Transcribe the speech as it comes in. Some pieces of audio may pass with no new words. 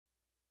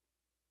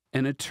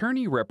An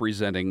attorney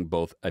representing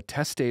both a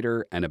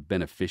testator and a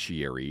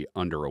beneficiary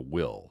under a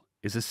will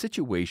is a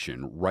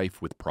situation rife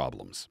with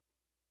problems.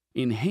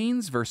 In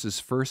Haynes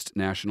versus First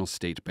National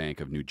State Bank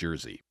of New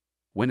Jersey,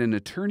 when an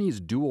attorney's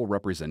dual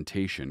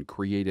representation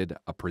created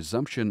a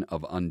presumption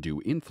of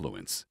undue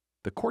influence,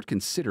 the court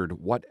considered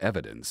what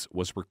evidence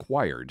was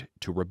required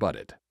to rebut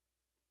it.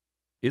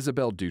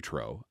 Isabel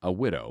Dutrow, a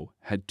widow,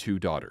 had two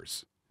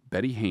daughters,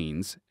 Betty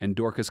Haynes and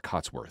Dorcas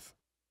Cotsworth,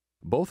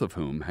 both of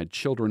whom had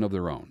children of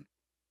their own.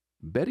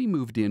 Betty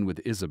moved in with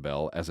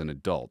Isabel as an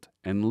adult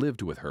and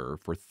lived with her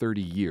for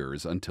 30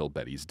 years until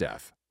Betty's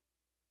death.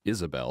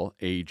 Isabel,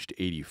 aged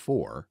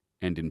 84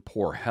 and in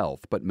poor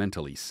health but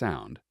mentally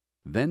sound,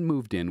 then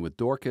moved in with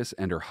Dorcas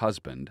and her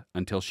husband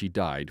until she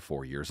died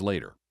 4 years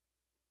later.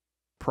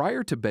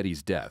 Prior to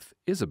Betty's death,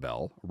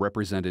 Isabel,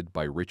 represented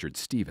by Richard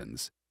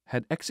Stevens,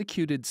 had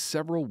executed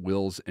several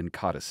wills and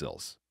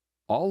codicils,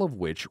 all of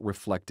which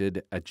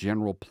reflected a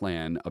general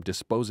plan of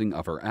disposing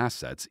of her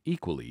assets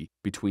equally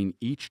between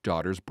each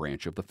daughter's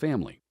branch of the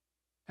family.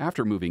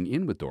 After moving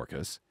in with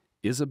Dorcas,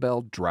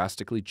 Isabel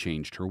drastically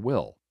changed her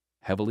will,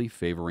 heavily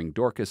favoring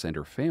Dorcas and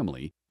her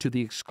family to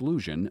the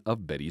exclusion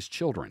of Betty's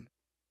children.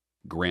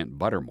 Grant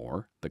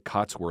Buttermore, the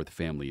Cotsworth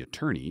family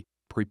attorney,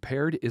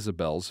 prepared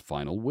Isabel's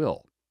final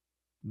will.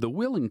 The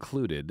will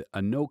included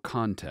a no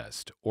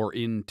contest or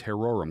in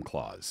terrorem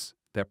clause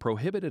that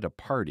prohibited a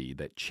party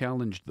that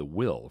challenged the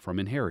will from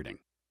inheriting.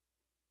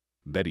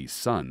 Betty's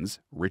sons,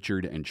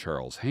 Richard and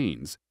Charles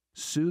Haynes,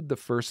 sued the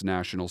First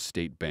National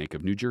State Bank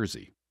of New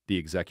Jersey, the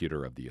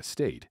executor of the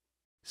estate,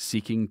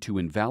 seeking to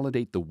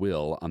invalidate the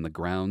will on the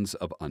grounds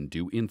of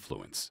undue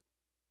influence.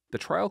 The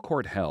trial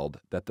court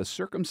held that the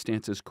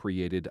circumstances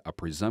created a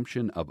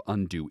presumption of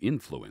undue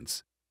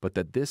influence, but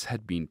that this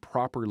had been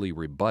properly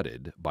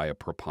rebutted by a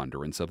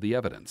preponderance of the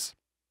evidence.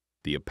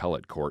 The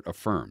appellate court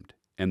affirmed,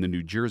 and the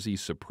New Jersey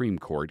Supreme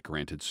Court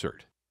granted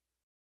cert.